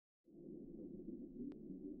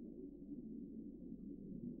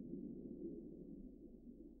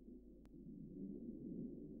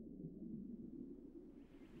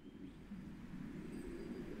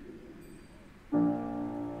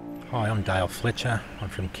Hi, I'm Dale Fletcher. I'm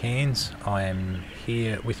from Cairns. I am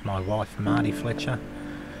here with my wife Mardi Fletcher,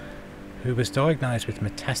 who was diagnosed with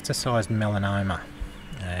metastasised melanoma,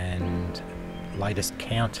 and latest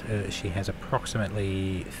count she has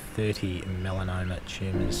approximately 30 melanoma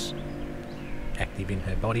tumours active in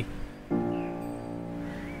her body.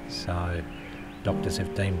 So doctors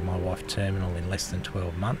have deemed my wife terminal in less than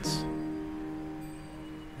 12 months.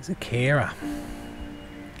 As a carer,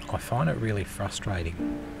 I find it really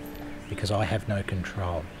frustrating because I have no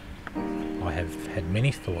control. I have had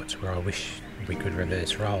many thoughts where I wish we could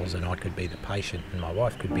reverse roles and I could be the patient and my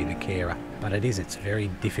wife could be the carer. But it's very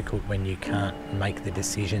difficult when you can't make the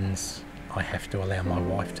decisions. I have to allow my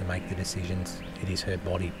wife to make the decisions. It is her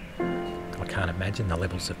body. I can't imagine the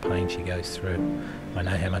levels of pain she goes through. I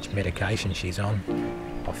know how much medication she's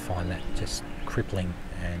on. I find that just crippling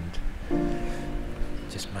and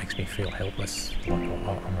just makes me feel helpless, like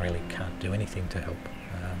I really can't do anything to help,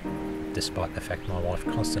 despite the fact my wife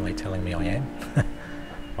constantly telling me I am.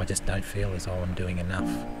 I just don't feel as though I'm doing enough.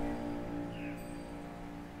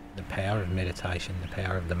 The power of meditation, the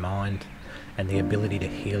power of the mind, and the ability to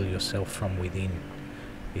heal yourself from within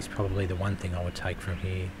is probably the one thing I would take from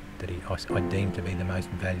here that I deem to be the most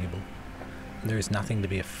valuable. There is nothing to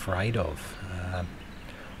be afraid of.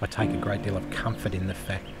 I take a great deal of comfort in the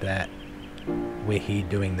fact that we're here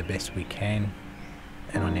doing the best we can,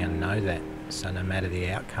 and I now know that. So no matter the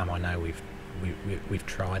outcome, I know we've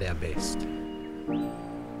tried our best.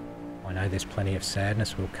 I know there's plenty of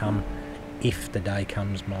sadness will come if the day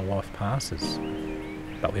comes my wife passes,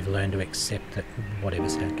 but we've learned to accept that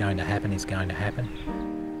whatever's going to happen is going to happen.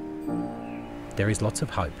 There is lots of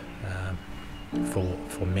hope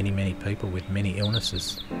for many people with many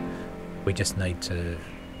illnesses. We just need to,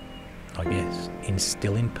 I guess,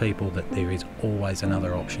 instill in people that there is always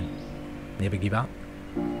another option. Never give up.